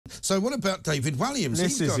So what about David Walliams?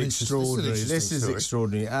 This is extraordinary. This is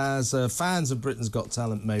extraordinary. As fans of Britain's Got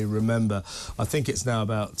Talent may remember, I think it's now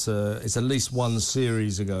about, it's at least one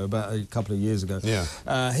series ago, about a couple of years ago.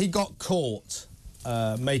 Yeah. He got caught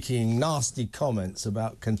making nasty comments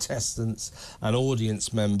about contestants and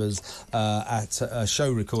audience members at a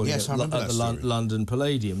show recording at the London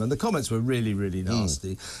Palladium, and the comments were really, really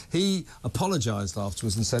nasty. He apologised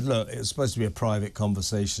afterwards and said, look, it was supposed to be a private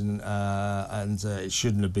conversation and it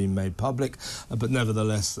shouldn't have been made public, but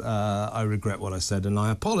nevertheless, I regret what I said and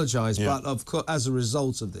I apologise. But of course, as a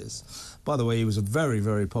result of this, by the way, he was a very,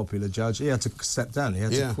 very popular judge. He had to step down. He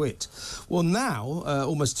had to quit. Well, now,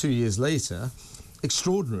 almost 2 years later,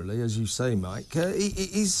 extraordinarily, as you say, Mike,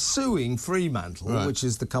 he's suing Fremantle, which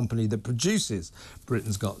is the company that produces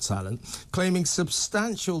Britain's Got Talent, claiming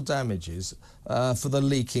substantial damages for the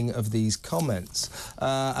leaking of these comments.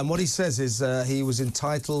 And what he says is he was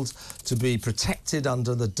entitled to be protected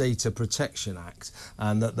under the Data Protection Act,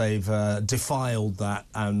 and that they've defiled that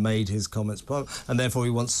and made his comments public, and therefore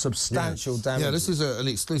he wants substantial damages. Yeah, this is an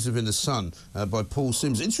exclusive in The Sun by Paul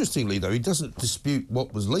Sims. Interestingly, though, he doesn't dispute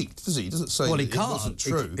what was leaked, does he? He doesn't say it wasn't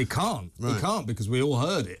true. He can't. He can't, because we all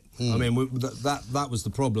heard it. I mean, that was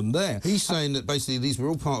the problem there. He's saying that basically these were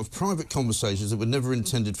all part of private conversations that were never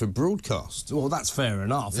intended for broadcast. Well, that's fair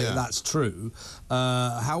enough. Yeah. That's true.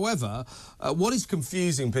 However, what is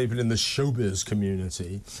confusing people in the showbiz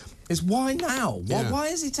community is why now? Why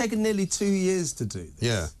has he taken nearly 2 years to do this?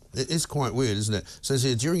 Yeah. It is quite weird, isn't it? It says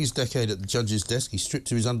here, during his decade at the judge's desk, he stripped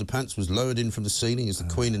to his underpants, was lowered in from the ceiling as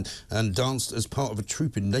the Queen and danced as part of a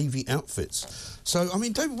troupe in Navy outfits. So, I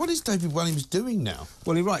mean, what is David Walliams doing now?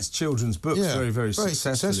 Well, he writes children's books very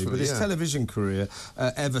successfully, but his television career,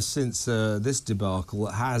 ever since this debacle,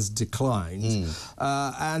 has declined.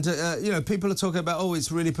 You know, people are talking about, oh,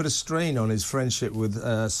 it's really put a strain on his friendship with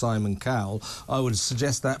Simon Cowell. I would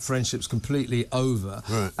suggest that friendship's completely over.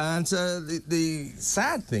 And the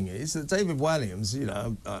sad thing is that David Walliams, you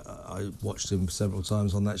know, I watched him several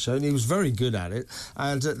times on that show, and he was very good at it.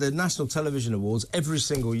 And at the National Television Awards, every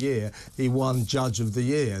single year, he won Judge of the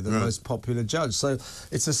Year, the most popular judge. So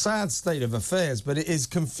it's a sad state of affairs, but it is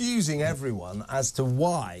confusing everyone as to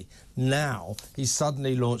why now he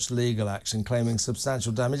suddenly launched legal action claiming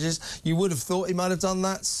substantial damages. You would have thought he might have done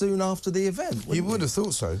that soon after the event, wouldn't you? You would have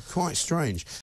thought so. Quite strange.